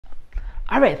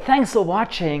Alright, thanks for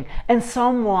watching, and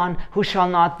someone who shall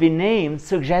not be named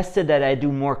suggested that I do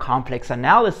more complex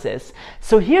analysis.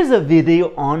 So here's a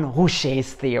video on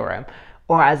Rouché's theorem,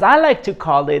 or as I like to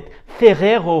call it,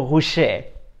 Ferrero-Rouché.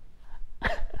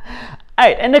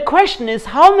 Alright, and the question is,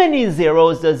 how many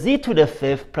zeros does z to the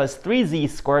fifth plus 3z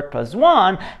squared plus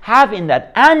 1 have in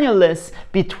that annulus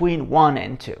between 1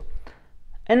 and 2?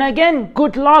 And again,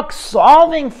 good luck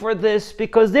solving for this,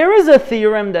 because there is a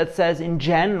theorem that says in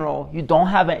general you don't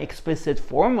have an explicit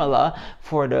formula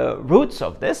for the roots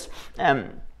of this.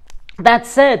 That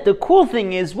said, the cool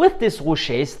thing is with this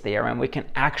Rouché's theorem we can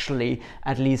actually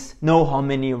at least know how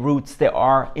many roots there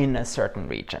are in a certain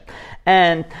region.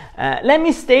 And let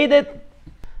me state it.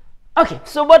 Okay,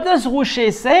 so what does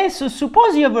Rouché say? So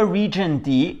suppose you have a region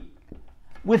D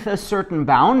with a certain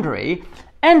boundary,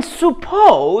 and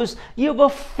suppose you have a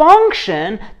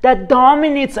function that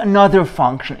dominates another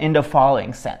function in the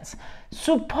following sense.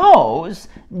 Suppose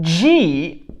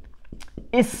g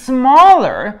is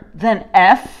smaller than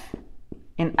f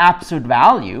in absolute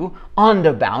value on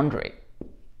the boundary.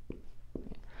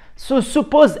 So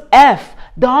suppose f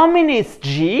dominates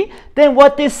g, then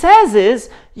what this says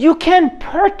is you can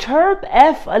perturb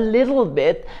f a little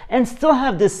bit and still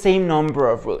have the same number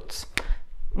of roots.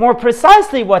 More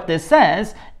precisely, what this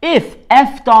says, if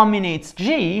f dominates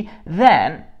g,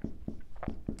 then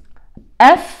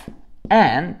f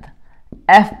and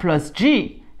f plus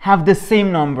g have the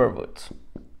same number of roots.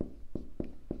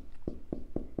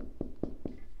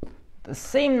 The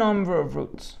same number of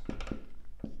roots.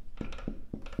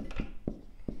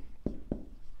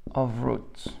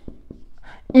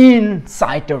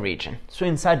 Inside the region, so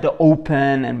inside the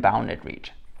open and bounded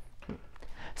region.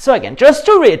 So again, just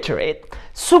to reiterate,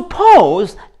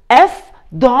 suppose f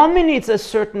dominates a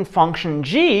certain function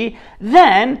g,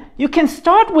 then you can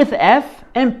start with f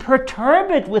and perturb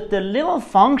it with the little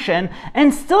function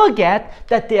and still get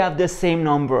that they have the same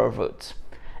number of roots.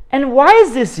 And why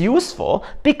is this useful?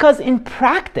 Because in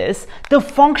practice, the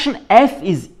function f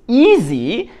is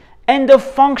easy, and the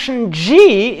function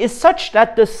g is such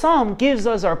that the sum gives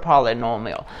us our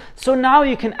polynomial. So now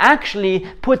you can actually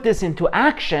put this into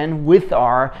action with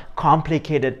our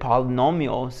complicated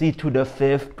polynomial z to the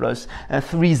fifth plus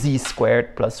 3z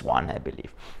squared plus 1, I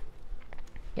believe.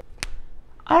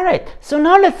 Alright, so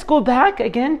now let's go back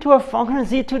again to our function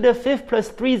z to the fifth plus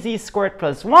 3z squared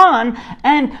plus 1.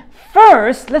 And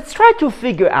first, let's try to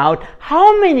figure out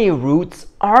how many roots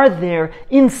are there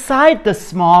inside the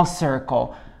small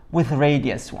circle with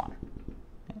radius 1.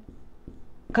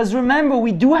 Because remember,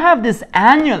 we do have this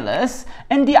annulus,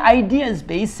 and the idea is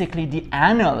basically the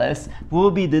annulus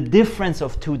will be the difference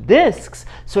of two disks.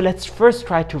 So let's first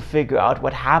try to figure out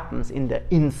what happens in the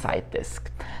inside disk.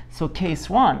 So case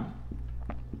 1,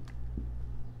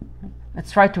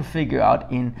 let's try to figure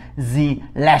out in z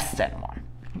less than 1.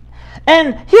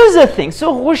 And here's the thing,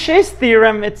 so Rouché's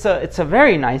theorem, it's a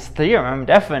very nice theorem,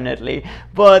 definitely,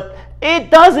 but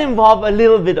it does involve a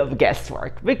little bit of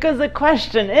guesswork, because the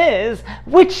question is,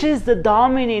 which is the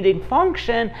dominating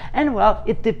function? And well,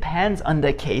 it depends on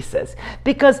the cases,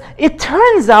 because it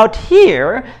turns out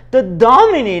here the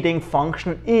dominating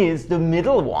function is the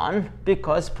middle one,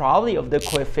 because probably of the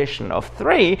coefficient of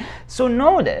 3. So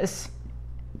notice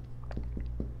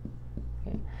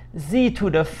z to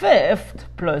the fifth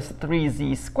plus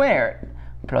 3z squared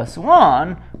plus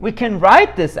 1, we can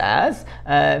write this as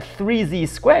 3z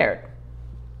squared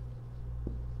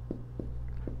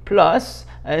plus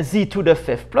z to the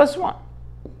fifth plus 1.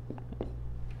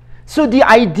 So the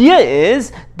idea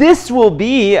is this will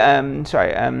be,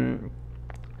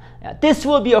 this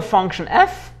will be a function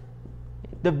f,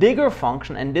 the bigger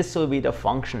function, and this will be the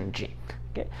function g.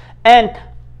 Okay? And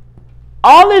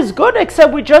all is good,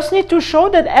 except we just need to show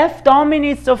that f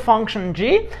dominates the function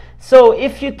g. So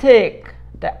if you take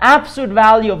the absolute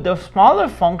value of the smaller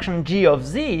function g of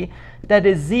z, that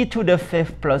is z to the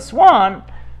fifth plus 1,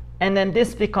 and then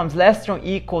this becomes less than or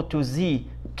equal to z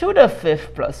to the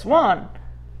fifth plus 1.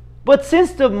 But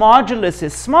since the modulus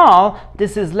is small,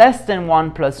 this is less than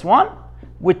 1 plus 1,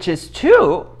 which is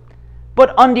 2.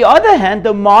 But on the other hand,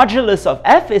 the modulus of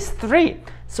f is 3.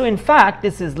 So in fact,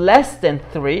 this is less than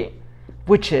 3,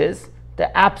 which is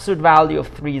the absolute value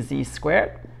of 3z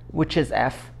squared, which is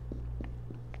f.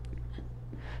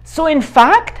 So in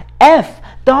fact, f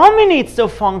dominates the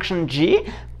function g,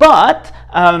 but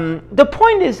the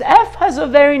point is f has a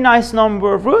very nice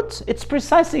number of roots. It's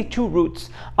precisely 2 roots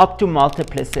up to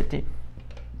multiplicity.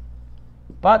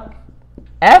 But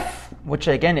f, which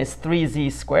again is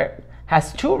 3z squared,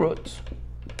 has 2 roots.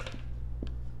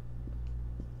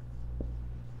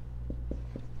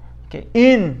 Okay,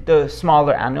 in the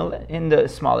smaller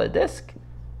disk.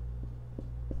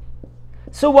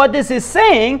 So what this is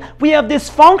saying, we have this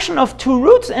function of 2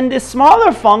 roots, and this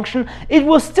smaller function, it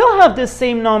will still have the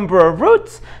same number of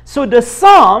roots. So the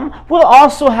sum will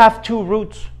also have 2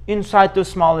 roots inside the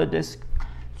smaller disk.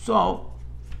 So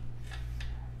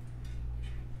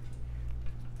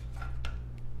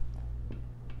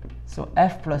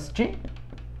f plus g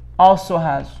also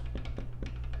has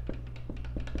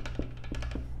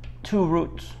 2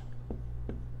 roots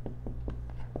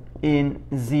in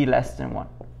z less than 1.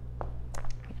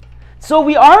 So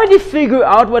we already figured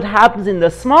out what happens in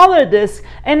the smaller disk,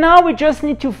 and now we just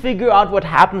need to figure out what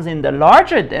happens in the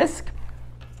larger disk.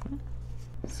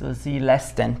 So z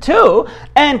less than 2.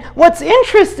 And what's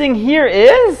interesting here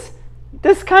is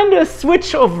this kind of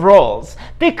switch of roles,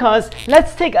 because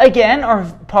let's take again our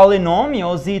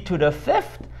polynomial z to the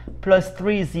 5th plus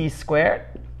 3z squared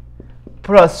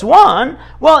plus 1.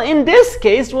 Well, in this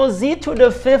case, well, z to the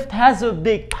 5th has a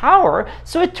big power,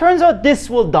 so it turns out this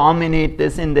will dominate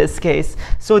this in this case.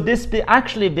 So this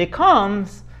actually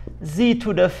becomes z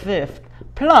to the 5th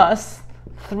plus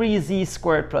 3z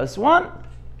squared plus 1.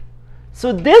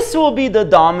 So this will be the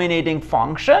dominating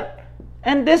function,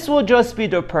 and this will just be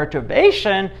the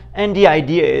perturbation. And the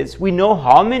idea is we know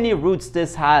how many roots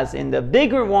this has in the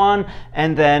bigger one,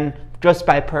 and then just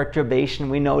by perturbation,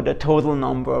 we know the total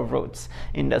number of roots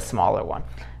in the smaller one.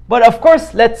 But of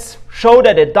course, let's show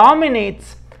that it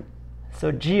dominates.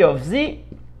 So g of z,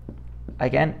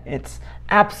 again, it's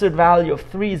absolute value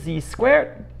of 3z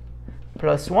squared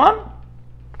plus 1.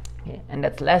 Okay, and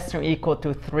that's less than or equal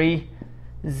to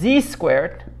 3z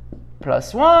squared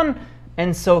plus 1.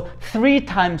 And so 3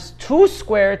 times 2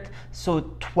 squared,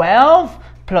 so 12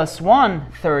 plus 1,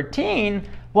 13.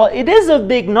 Well, it is a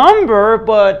big number,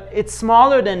 but it's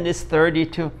smaller than this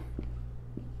 32,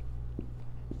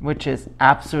 which is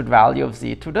absolute value of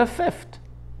z to the 5th.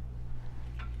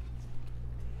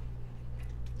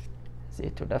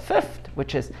 Z to the 5th,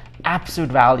 which is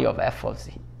absolute value of f of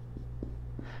z.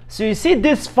 So you see,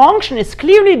 this function is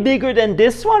clearly bigger than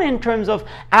this one in terms of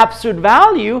absolute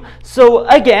value. So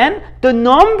again, the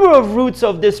number of roots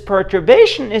of this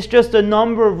perturbation is just the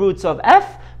number of roots of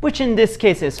f, which in this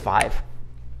case is 5.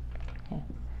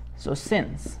 So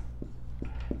since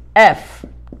f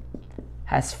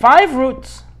has 5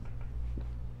 roots,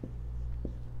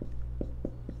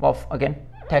 well, again,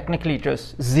 technically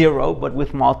just 0, but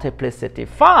with multiplicity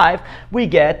 5, we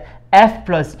get f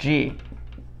plus g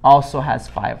also has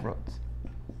 5 roots.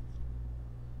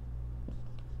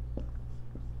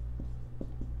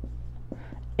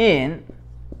 In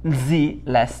z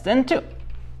less than 2.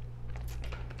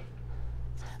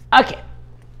 Okay.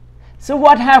 So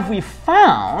what have we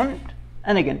found?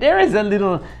 And again, there is a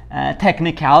little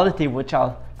technicality which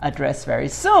I'll address very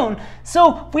soon.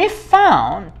 So we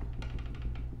found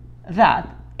that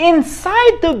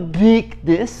inside the big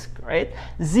disk, right,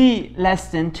 z less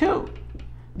than 2,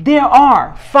 there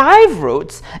are 5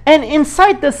 roots, and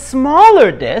inside the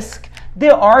smaller disk,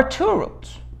 there are 2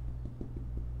 roots.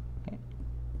 Okay.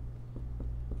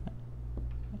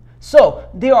 So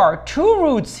there are 2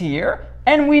 roots here,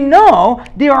 and we know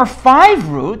there are 5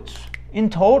 roots in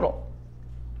total.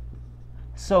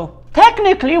 So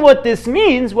technically what this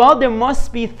means, well, there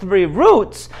must be 3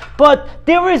 roots, but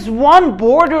there is one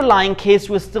borderline case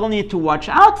we still need to watch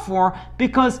out for,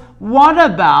 because what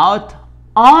about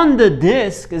on the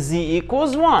disk z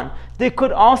equals 1? There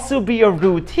could also be a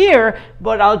root here,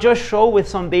 but I'll just show with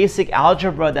some basic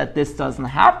algebra that this doesn't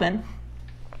happen.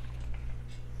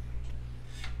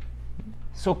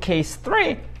 So case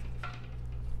 3.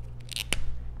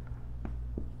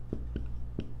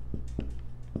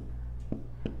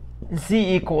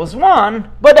 Z equals 1,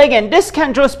 but again, this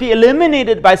can just be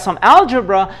eliminated by some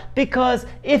algebra, because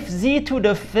if z to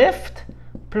the 5th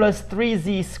plus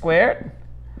 3z squared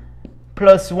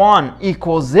plus 1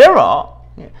 equals 0,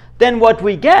 then what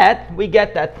we get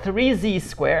that 3z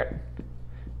squared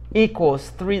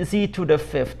equals 3z to the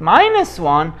 5th minus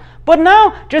 1, but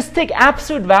now just take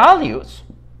absolute values.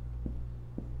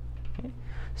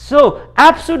 So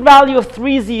absolute value of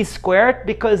 3z squared,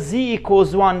 because z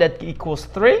equals 1, that equals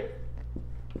 3.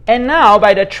 And now,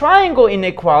 by the triangle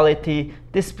inequality,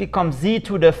 this becomes z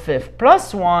to the 5th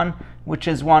plus 1, which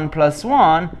is 1 plus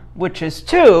 1, which is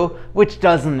 2, which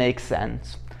doesn't make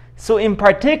sense. So in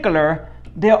particular,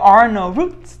 there are no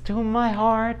roots to my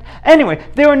heart. Anyway,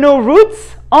 there are no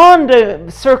roots on the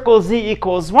circle z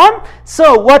equals 1.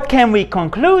 So what can we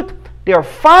conclude? There are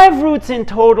 5 roots in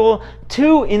total,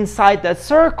 2 inside that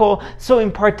circle. So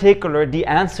in particular, the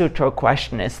answer to our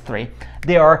question is 3.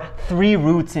 There are 3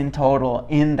 roots in total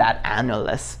in that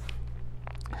annulus.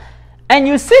 And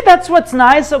you see, that's what's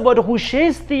nice about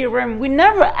Rouché's theorem. We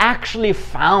never actually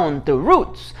found the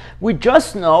roots. We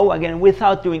just know, again,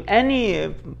 without doing any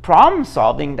problem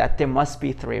solving, that there must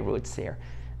be 3 roots here.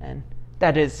 And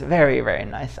that is very, very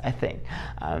nice, I think.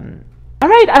 All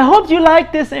right, I hope you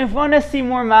like this. And if you want to see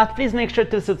more math, please make sure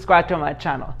to subscribe to my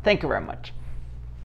channel. Thank you very much.